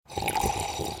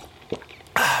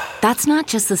That's not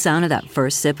just the sound of that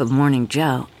first sip of Morning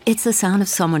Joe. It's the sound of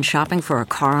someone shopping for a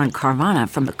car on Carvana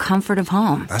from the comfort of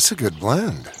home. That's a good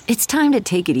blend. It's time to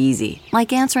take it easy,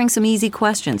 like answering some easy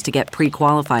questions to get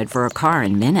pre-qualified for a car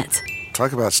in minutes.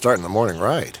 Talk about starting the morning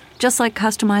right. Just like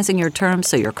customizing your terms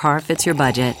so your car fits your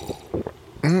budget.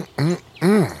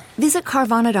 Visit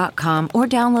Carvana.com or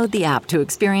download the app to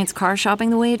experience car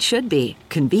shopping the way it should be.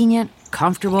 Convenient,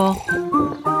 comfortable.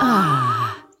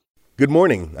 Good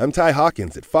morning, I'm Ty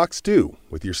Hawkins at Fox 2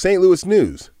 with your St. Louis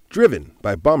news, driven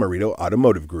by Bommarito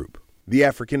Automotive Group. The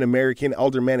African American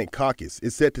Aldermanic Caucus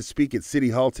is set to speak at City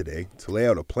Hall today to lay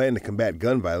out a plan to combat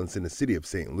gun violence in the city of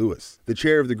St. Louis. The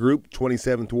chair of the group,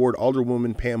 27th Ward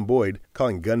Alderwoman Pam Boyd,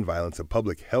 calling gun violence a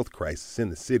public health crisis in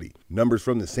the city. Numbers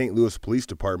from the St. Louis Police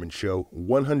Department show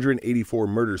 184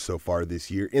 murders so far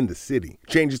this year in the city.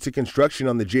 Changes to construction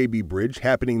on the JB Bridge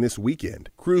happening this weekend.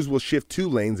 Crews will shift 2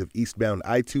 lanes of eastbound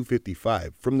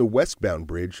I-255 from the westbound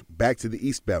bridge back to the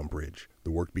eastbound bridge. The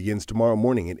work begins tomorrow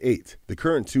morning at 8. The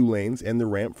current 2 lanes and the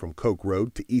ramp from Koch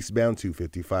Road to eastbound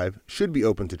 255 should be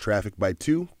open to traffic by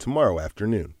 2 tomorrow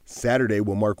afternoon. Saturday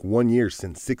will mark 1 year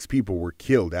since 6 people were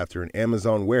killed after an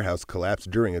Amazon warehouse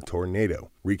collapsed during a tornado.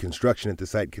 Reconstruction at the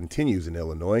site continues in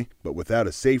Illinois, but without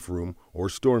a safe room or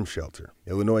storm shelter.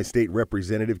 Illinois State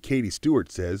Representative Katie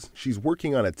Stewart says she's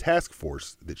working on a task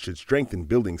force that should strengthen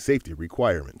building safety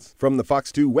requirements. From the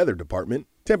Fox 2 Weather Department,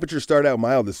 temperatures start out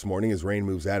mild this morning as rain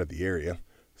moves out of the area.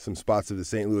 Some spots of the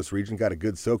St. Louis region got a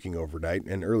good soaking overnight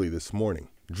and early this morning.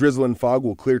 Drizzle and fog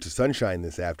will clear to sunshine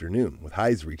this afternoon, with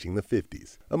highs reaching the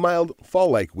 50s. A mild,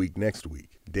 fall-like week next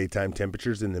week. Daytime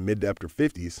temperatures in the mid to upper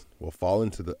 50s will fall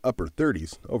into the upper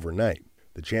 30s overnight.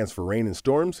 The chance for rain and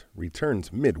storms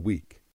returns midweek.